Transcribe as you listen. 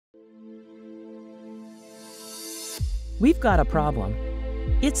We've got a problem.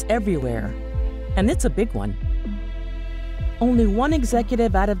 It's everywhere, and it's a big one. Only one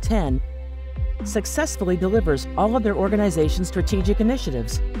executive out of 10 successfully delivers all of their organization's strategic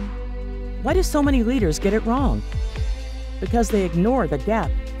initiatives. Why do so many leaders get it wrong? Because they ignore the gap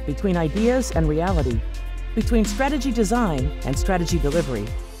between ideas and reality, between strategy design and strategy delivery.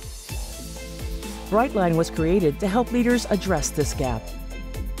 Brightline was created to help leaders address this gap.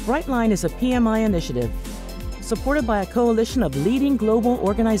 Brightline is a PMI initiative supported by a coalition of leading global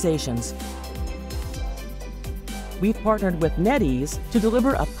organizations. We've partnered with NetEase to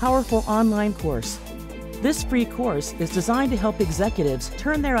deliver a powerful online course. This free course is designed to help executives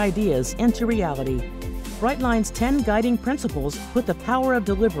turn their ideas into reality. Brightline's 10 guiding principles put the power of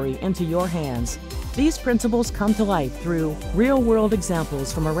delivery into your hands. These principles come to life through real-world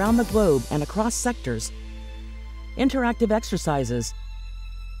examples from around the globe and across sectors, interactive exercises,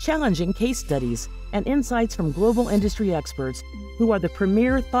 challenging case studies, and insights from global industry experts who are the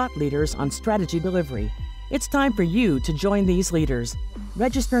premier thought leaders on strategy delivery. It's time for you to join these leaders.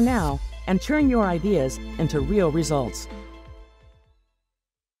 Register now and turn your ideas into real results.